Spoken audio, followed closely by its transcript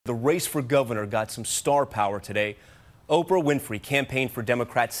The race for governor got some star power today. Oprah Winfrey campaigned for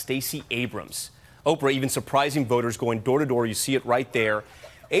Democrat Stacey Abrams. Oprah even surprising voters going door to door. You see it right there.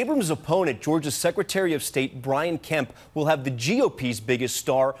 Abrams' opponent, Georgia's Secretary of State Brian Kemp, will have the GOP's biggest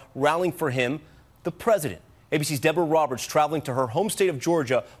star rallying for him, the president. ABC's Deborah Roberts traveling to her home state of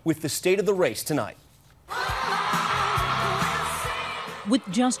Georgia with the state of the race tonight. With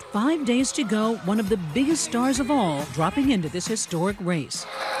just 5 days to go, one of the biggest stars of all dropping into this historic race.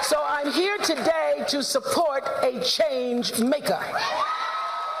 So I'm here today to support a change maker.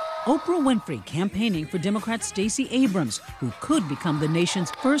 Oprah Winfrey campaigning for Democrat Stacey Abrams, who could become the nation's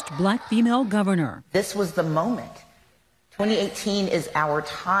first black female governor. This was the moment. 2018 is our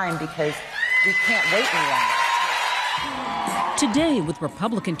time because we can't wait any longer. Today, with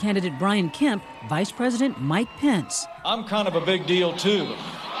Republican candidate Brian Kemp, Vice President Mike Pence. I'm kind of a big deal, too.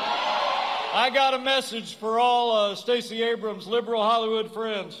 I got a message for all Stacey Abrams' liberal Hollywood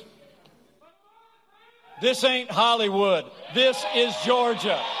friends. This ain't Hollywood. This is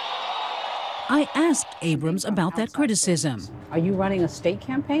Georgia. I asked Abrams about that criticism. Are you running a state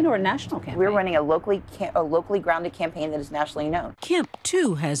campaign or a national campaign? We're running a locally grounded campaign that is nationally known. Kemp,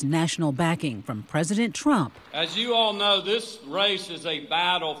 too, has national backing from President Trump. As you all know, this race is a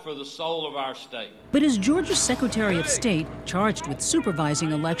battle for the soul of our state. But as Georgia's Secretary of State, charged with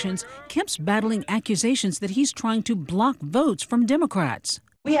supervising elections, Kemp's battling accusations that he's trying to block votes from Democrats.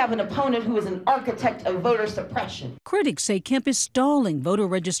 We have an opponent who is an architect of voter suppression. Critics say Kemp is stalling voter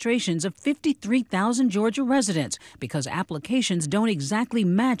registrations of 53,000 Georgia residents because applications don't exactly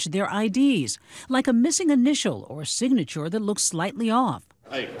match their IDs, like a missing initial or signature that looks slightly off.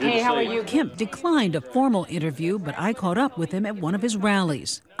 Hey, how are you? Kemp declined a formal interview, but I caught up with him at one of his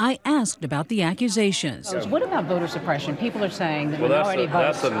rallies. I asked about the accusations. What about voter suppression? People are saying that minority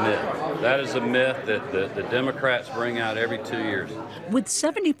votes. That's a myth. That is a myth that the Democrats bring out every 2 years. With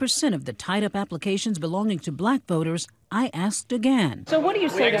 70% of the tied-up applications belonging to black voters, I asked again. So what do you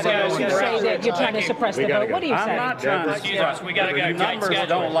say to those who say that you're trying to suppress the vote? What do you say? I'm not trying to suppress. The numbers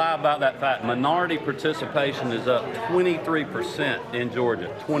don't lie about that fact. Minority participation is up 23% in Georgia.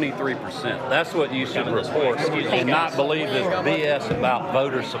 23%. That's what you should report and not believe this BS about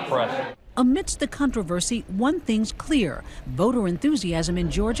voter suppression. Amidst the controversy, one thing's clear. Voter enthusiasm in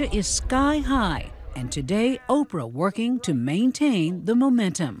Georgia is sky high. And today, Oprah working to maintain the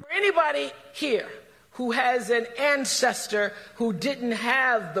momentum. Anybody here who has an ancestor who didn't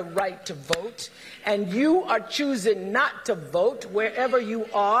have the right to vote, and you are choosing not to vote wherever you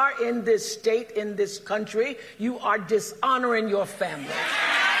are in this state, in this country, you are dishonoring your family.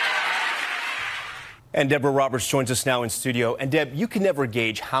 And Deborah Roberts joins us now in studio. And Deb, you can never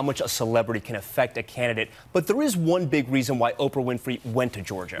gauge how much a celebrity can affect a candidate, but there is one big reason why Oprah Winfrey went to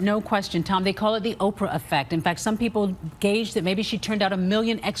Georgia. No question, Tom. They call it the Oprah effect. In fact, some people gauge that maybe she turned out 1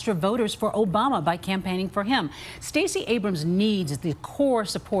 million extra voters for Obama by campaigning for him. Stacey Abrams needs the core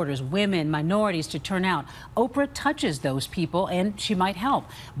supporters, women, minorities, to turn out. Oprah touches those people, and she might help.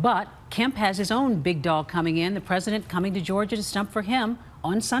 But Kemp has his own big dog coming in, the president coming to Georgia to stump for him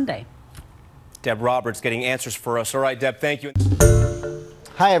on Sunday. Deb Roberts getting answers for us. All right, Deb, thank you.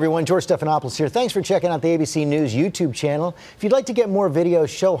 Hi, everyone. George Stephanopoulos here. Thanks for checking out the ABC News YouTube channel. If you'd like to get more videos,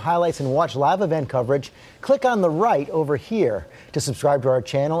 show highlights, and watch live event coverage, click on the right over here to subscribe to our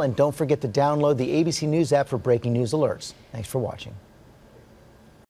channel. And don't forget to download the ABC News app for breaking news alerts. Thanks for watching.